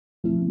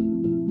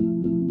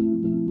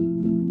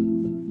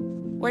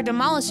We're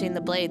demolishing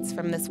the blades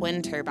from this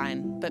wind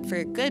turbine, but for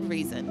a good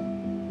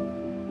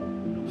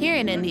reason. Here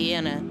in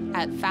Indiana,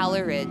 at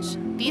Fowler Ridge,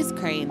 these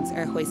cranes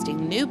are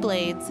hoisting new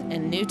blades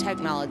and new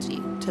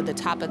technology to the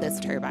top of this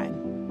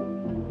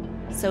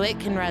turbine, so it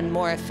can run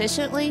more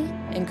efficiently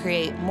and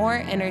create more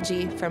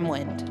energy from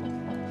wind.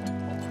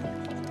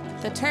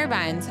 The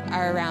turbines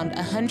are around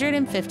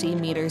 150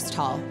 meters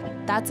tall.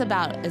 That's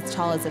about as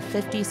tall as a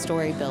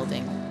 50-story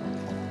building.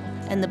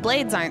 And the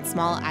blades aren't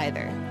small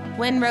either.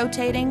 When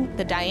rotating,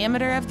 the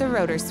diameter of the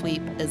rotor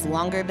sweep is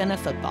longer than a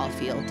football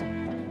field.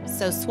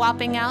 So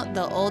swapping out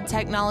the old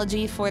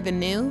technology for the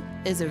new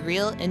is a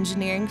real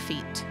engineering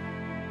feat.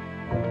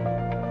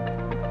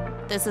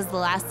 This is the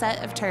last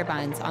set of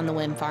turbines on the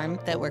wind farm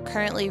that we're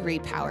currently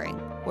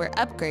repowering. We're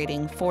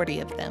upgrading 40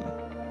 of them.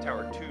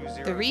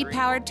 The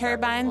repowered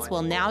turbines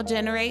will now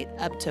generate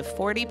up to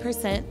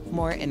 40%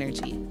 more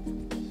energy,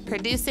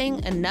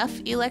 producing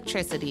enough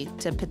electricity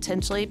to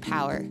potentially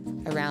power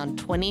around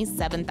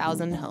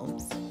 27,000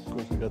 homes. Of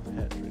course, we got the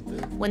hatch right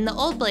there. When the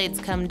old blades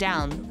come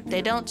down,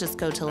 they don't just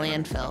go to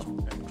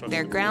landfill.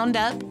 They're ground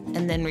up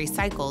and then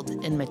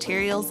recycled in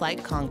materials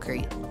like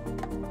concrete.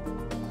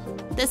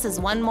 This is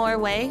one more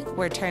way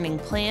we're turning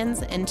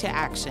plans into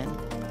action,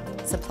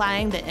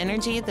 supplying the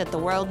energy that the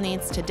world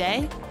needs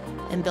today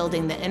and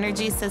building the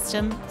energy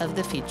system of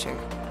the future.